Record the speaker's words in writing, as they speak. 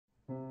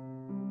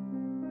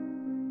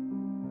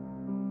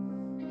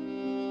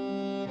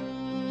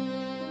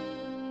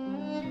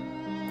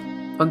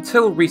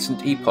Until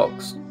recent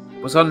epochs,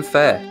 it was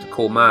unfair to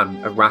call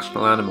man a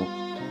rational animal.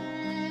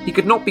 He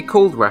could not be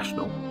called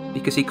rational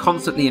because he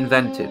constantly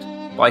invented,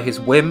 by his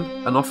whim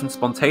and often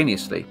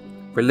spontaneously,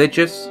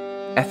 religious,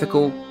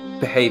 ethical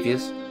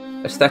behaviours,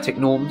 aesthetic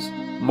norms,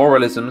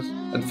 moralisms,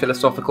 and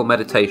philosophical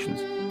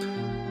meditations,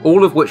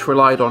 all of which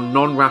relied on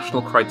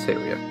non-rational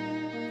criteria.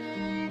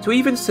 To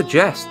even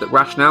suggest that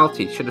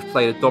rationality should have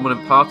played a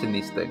dominant part in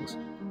these things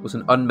was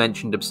an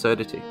unmentioned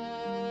absurdity.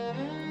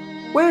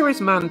 Where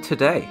is man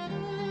today?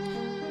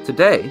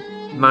 Today,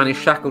 man is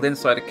shackled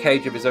inside a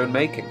cage of his own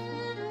making.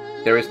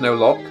 There is no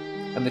lock,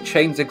 and the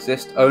chains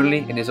exist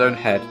only in his own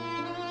head.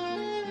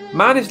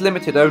 Man is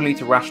limited only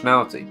to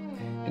rationality,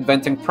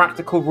 inventing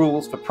practical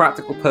rules for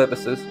practical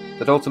purposes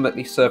that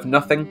ultimately serve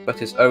nothing but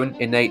his own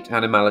innate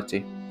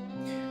animality.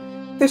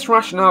 This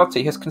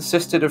rationality has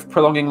consisted of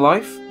prolonging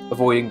life,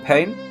 avoiding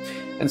pain,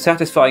 and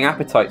satisfying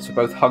appetites for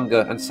both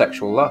hunger and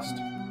sexual lust.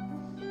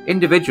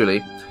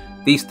 Individually,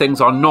 these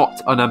things are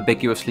not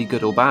unambiguously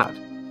good or bad,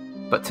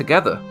 but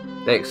together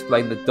they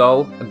explain the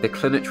dull and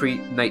declinatory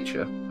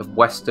nature of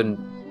Western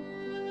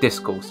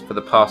discourse for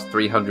the past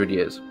 300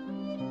 years.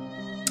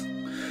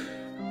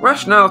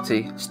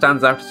 Rationality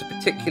stands out as a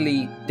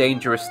particularly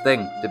dangerous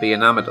thing to be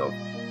enamoured of,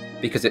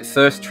 because it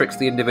first tricks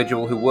the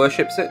individual who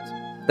worships it,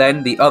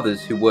 then the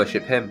others who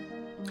worship him.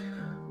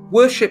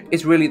 Worship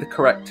is really the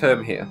correct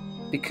term here,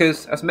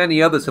 because, as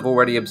many others have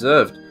already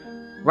observed,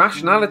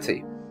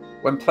 rationality,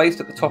 when placed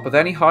at the top of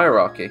any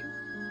hierarchy,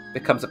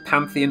 becomes a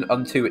pantheon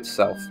unto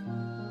itself.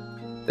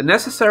 The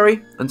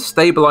necessary and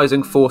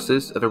stabilising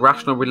forces of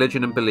irrational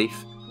religion and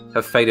belief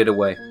have faded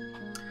away,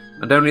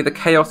 and only the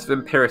chaos of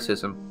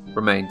empiricism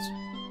remains.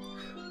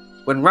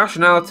 When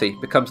rationality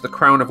becomes the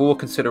crown of all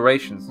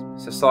considerations,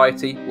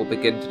 society will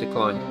begin to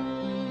decline.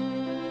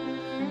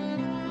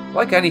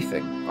 Like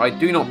anything, I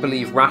do not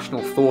believe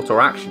rational thought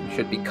or action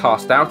should be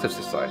cast out of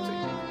society,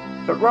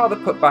 but rather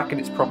put back in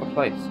its proper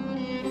place.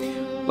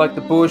 Like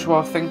the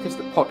bourgeois thinkers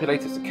that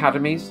populate its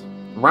academies,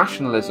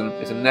 rationalism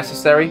is a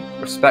necessary,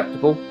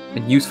 respectable,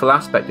 and useful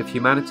aspect of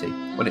humanity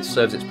when it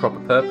serves its proper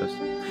purpose,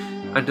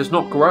 and does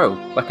not grow,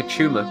 like a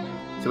tumour,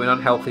 to an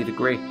unhealthy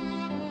degree.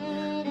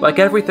 Like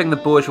everything the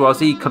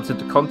bourgeoisie comes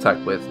into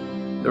contact with,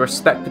 the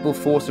respectable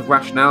force of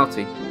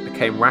rationality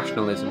became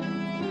rationalism,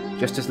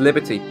 just as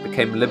liberty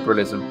became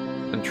liberalism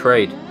and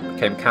trade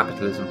became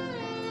capitalism.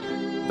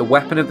 The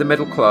weapon of the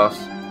middle class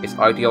is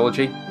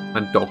ideology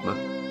and dogma.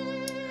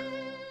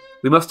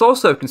 We must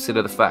also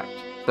consider the fact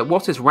that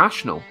what is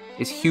rational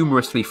is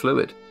humorously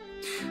fluid.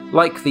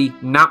 Like the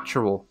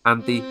natural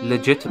and the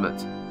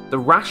legitimate, the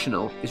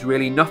rational is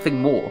really nothing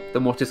more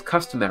than what is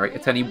customary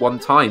at any one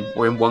time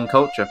or in one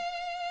culture.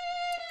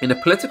 In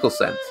a political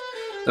sense,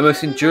 the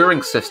most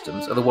enduring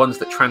systems are the ones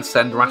that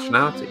transcend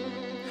rationality.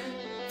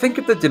 Think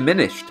of the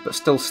diminished but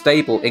still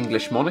stable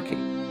English monarchy,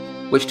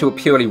 which to a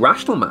purely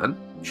rational man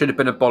should have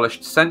been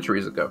abolished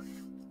centuries ago.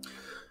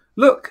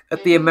 Look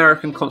at the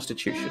American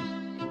Constitution,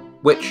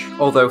 which,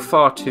 although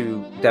far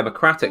too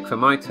democratic for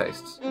my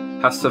tastes,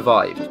 has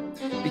survived,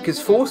 because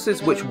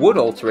forces which would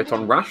alter it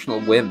on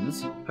rational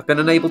whims have been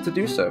unable to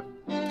do so.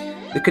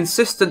 The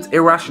consistent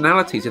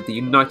irrationalities of the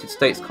United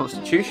States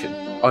Constitution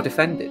are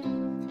defended,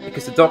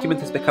 because the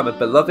document has become a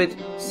beloved,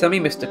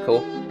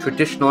 semi-mystical,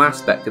 traditional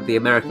aspect of the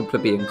American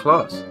plebeian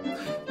class,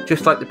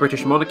 just like the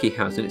British monarchy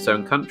has in its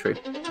own country.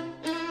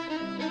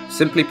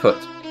 Simply put,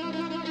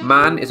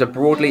 man is a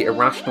broadly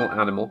irrational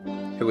animal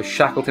who has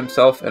shackled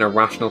himself in a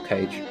rational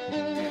cage.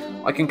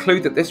 I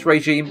conclude that this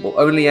regime will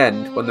only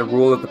end when the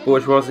rule of the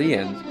bourgeoisie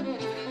ends.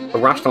 A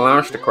rational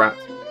aristocrat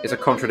is a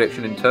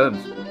contradiction in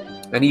terms,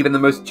 and even the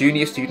most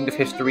junior student of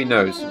history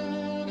knows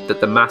that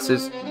the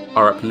masses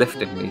are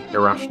upliftingly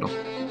irrational.